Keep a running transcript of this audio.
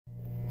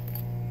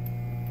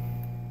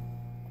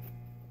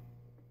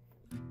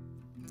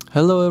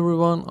Hello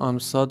everyone, I'm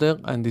Sadek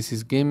and this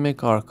is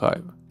GameMake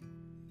Archive.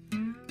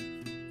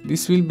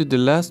 This will be the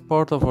last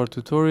part of our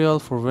tutorial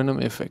for Venom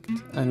effect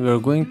and we are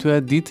going to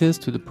add details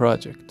to the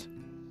project.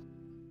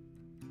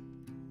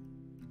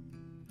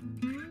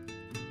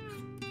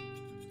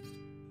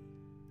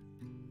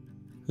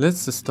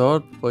 Let's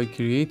start by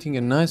creating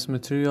a nice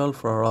material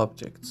for our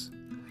objects.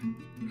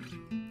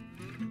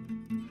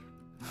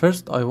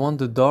 First I want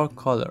the dark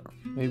color,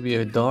 maybe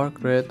a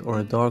dark red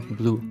or a dark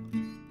blue.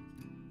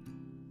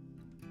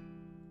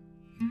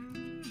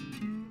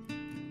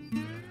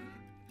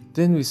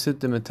 Then we set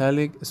the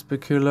metallic,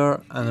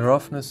 specular and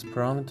roughness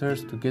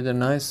parameters to get a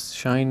nice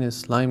shiny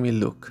slimy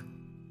look.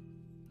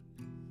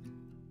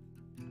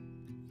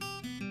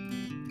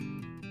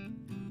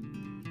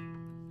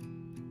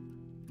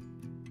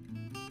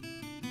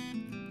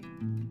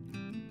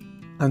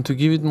 And to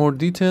give it more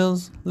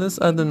details, let's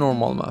add a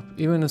normal map.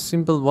 Even a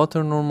simple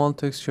water normal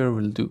texture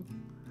will do.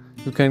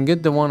 You can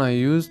get the one I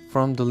used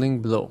from the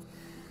link below.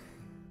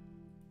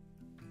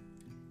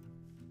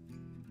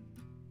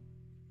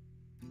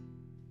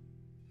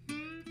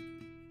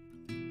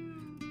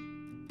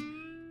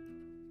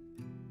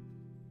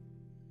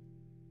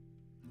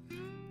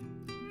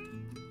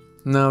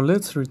 Now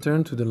let's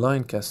return to the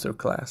line caster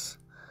class.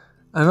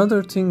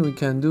 Another thing we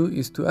can do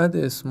is to add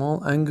a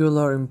small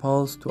angular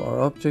impulse to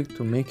our object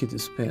to make it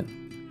spin.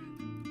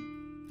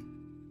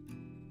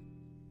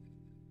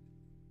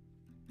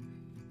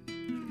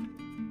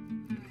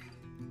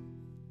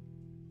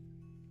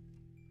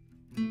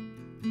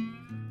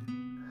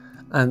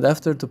 And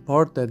after the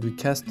part that we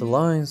cast the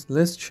lines,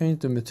 let's change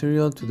the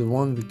material to the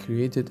one we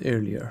created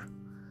earlier.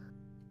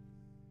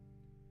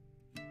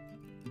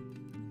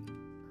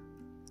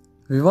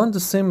 We want the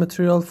same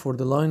material for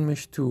the line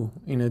mesh too,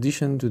 in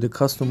addition to the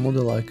custom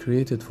model I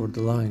created for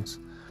the lines.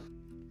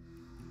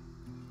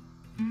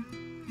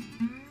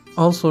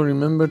 Also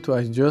remember to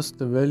adjust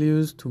the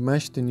values to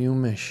match the new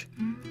mesh.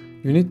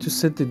 You need to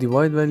set the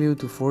divide value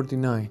to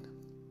 49.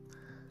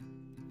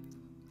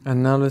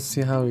 And now let's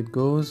see how it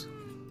goes.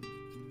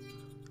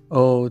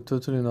 Oh,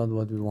 totally not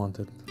what we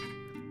wanted.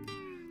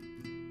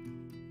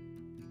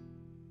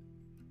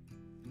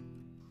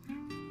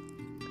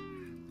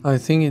 I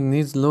think it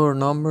needs lower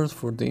numbers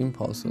for the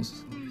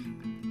impulses.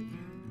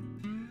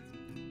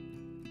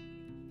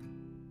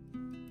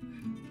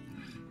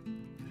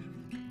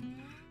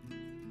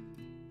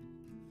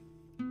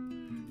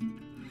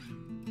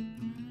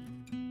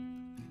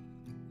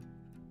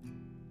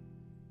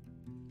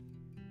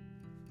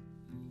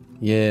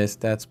 Yes,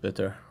 that's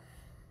better.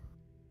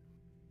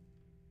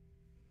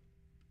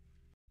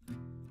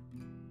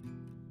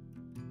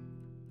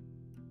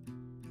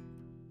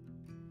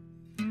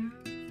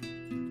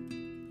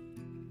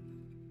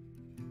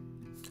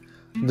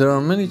 There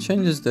are many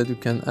changes that you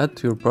can add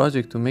to your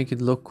project to make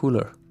it look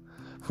cooler.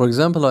 For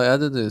example, I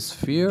added a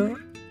sphere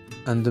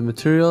and the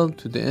material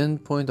to the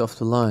end point of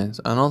the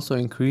lines and also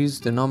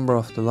increased the number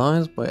of the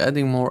lines by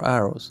adding more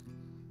arrows.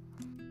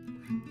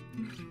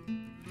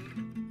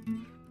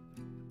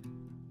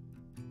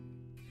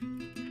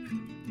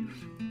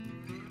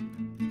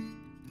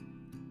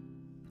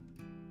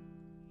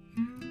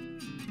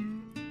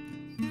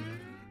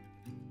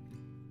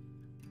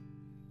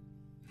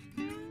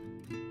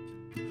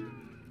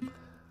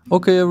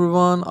 Okay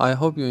everyone, I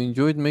hope you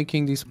enjoyed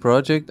making this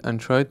project and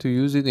try to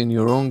use it in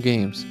your own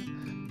games.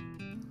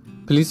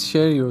 Please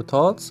share your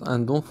thoughts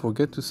and don't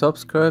forget to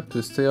subscribe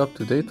to stay up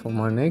to date for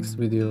my next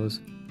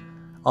videos.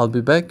 I'll be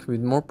back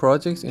with more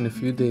projects in a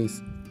few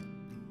days.